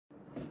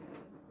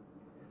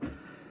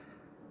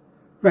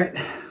Right,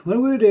 what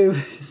I'm going to do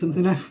is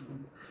something I've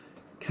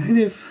kind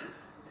of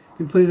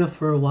been putting off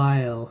for a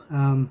while.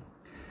 I'm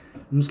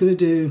just going to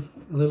do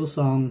a little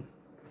song,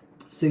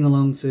 sing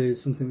along to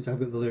something which I've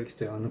got the lyrics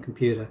to on the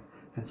computer,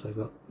 hence why I've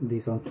got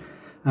these on.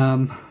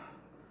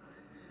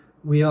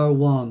 We Are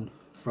One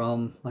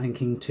from Lion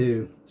King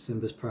 2,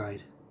 Simba's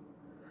Pride.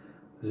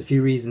 There's a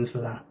few reasons for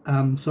that.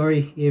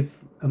 Sorry if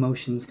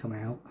emotions come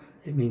out,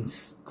 it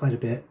means quite a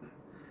bit.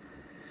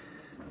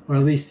 Or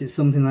at least it's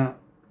something that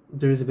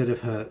there is a bit of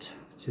hurt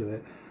to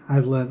it.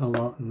 I've learnt a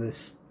lot and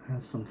this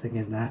has something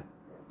in there.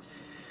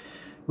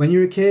 When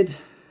you're a kid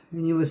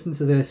and you listen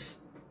to this,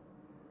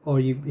 or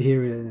you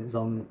hear it and it's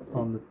on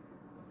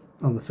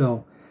the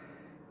film,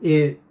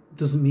 it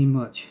doesn't mean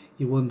much.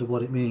 You wonder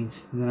what it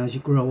means, and then as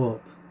you grow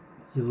up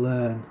you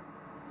learn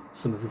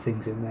some of the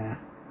things in there.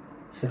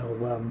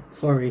 So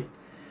sorry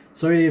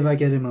if I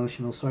get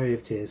emotional, sorry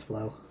if tears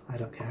flow, I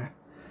don't care.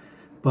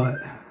 But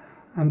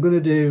I'm gonna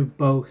do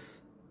both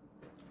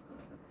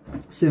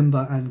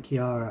Simba and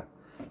Kiara,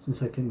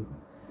 since I can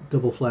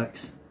double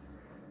flex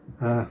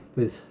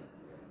with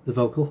the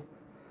vocal.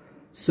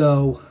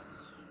 So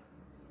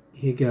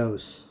here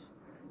goes.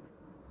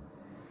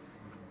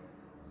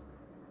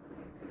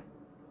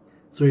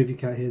 Sorry if you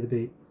can't hear the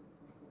beat.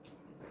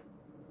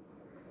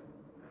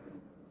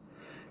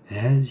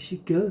 As you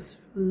go through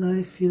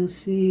life you'll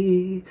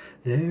see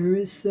there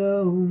is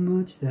so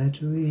much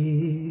that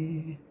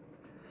we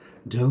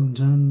don't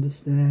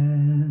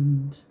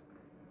understand.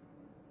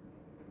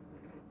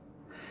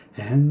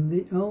 And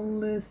the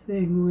only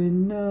thing we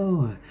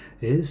know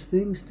is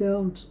things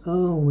don't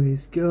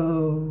always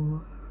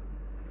go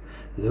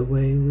the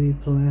way we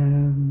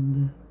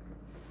planned.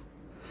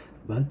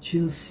 But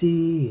you'll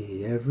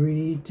see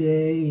every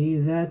day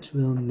that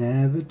we'll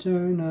never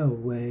turn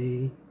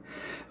away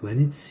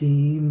when it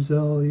seems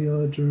all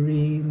your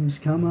dreams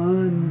come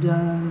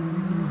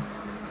undone.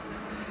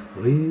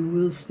 We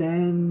will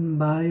stand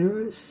by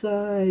your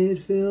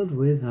side, filled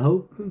with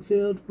hope and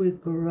filled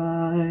with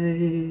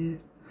pride.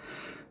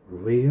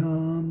 We are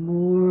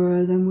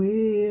more than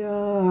we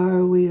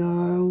are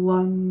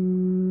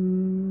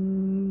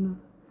one.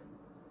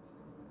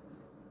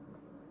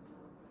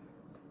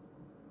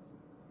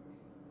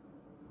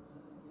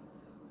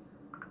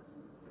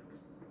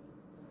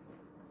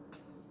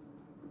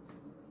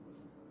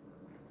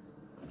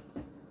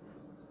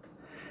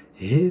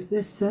 If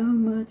there's so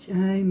much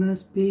I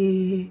must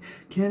be,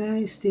 can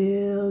I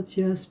still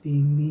just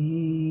be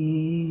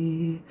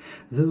me,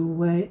 the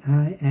way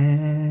I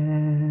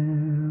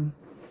am?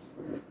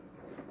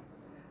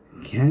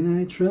 Can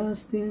I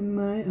trust in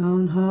my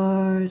own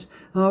heart,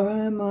 or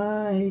am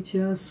I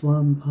just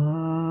one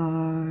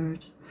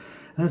part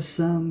of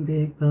some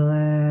big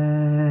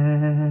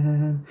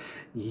plan?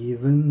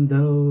 Even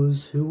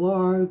those who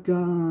are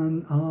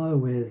gone are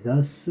with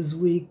us as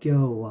we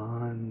go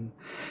on.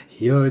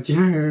 Your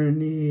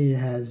journey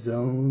has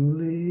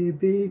only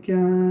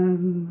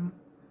begun.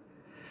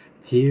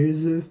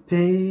 Tears of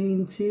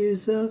pain,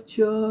 tears of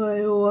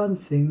joy, one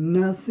thing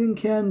nothing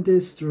can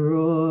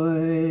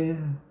destroy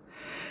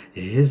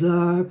is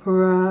our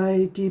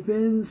pride. Deep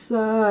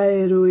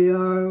inside we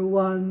are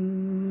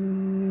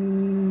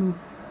one.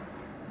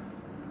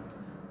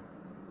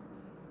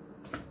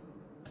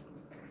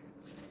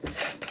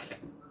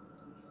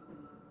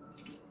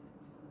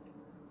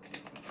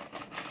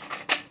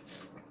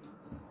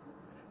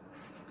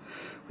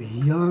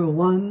 We are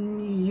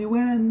one, you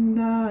and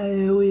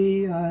I,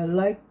 we are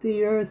like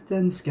the earth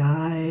and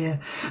sky,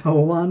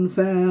 one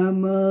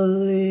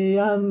family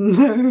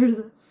under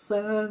the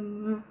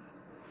sun.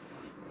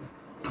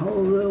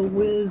 All the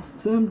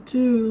wisdom to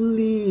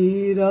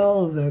lead,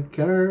 all the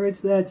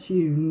courage that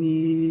you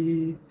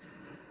need,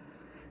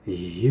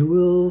 you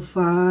will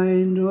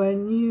find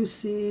when you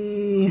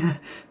see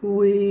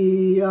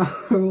we are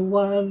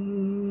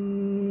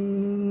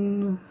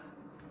one.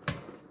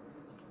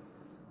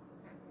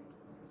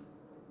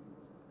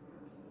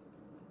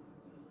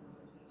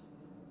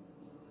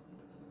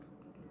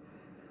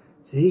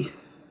 See?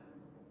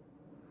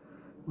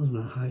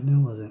 Wasn't that hard now,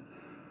 was it?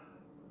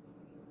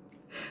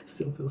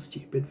 Still feel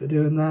stupid for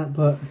doing that,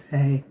 but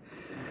hey,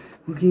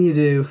 what can you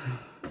do?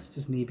 It's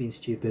just me being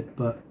stupid,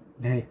 but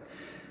hey.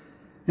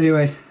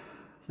 Anyway,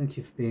 thank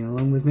you for being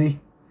along with me.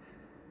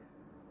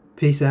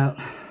 Peace out.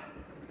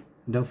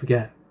 And don't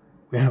forget,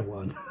 we are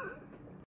one.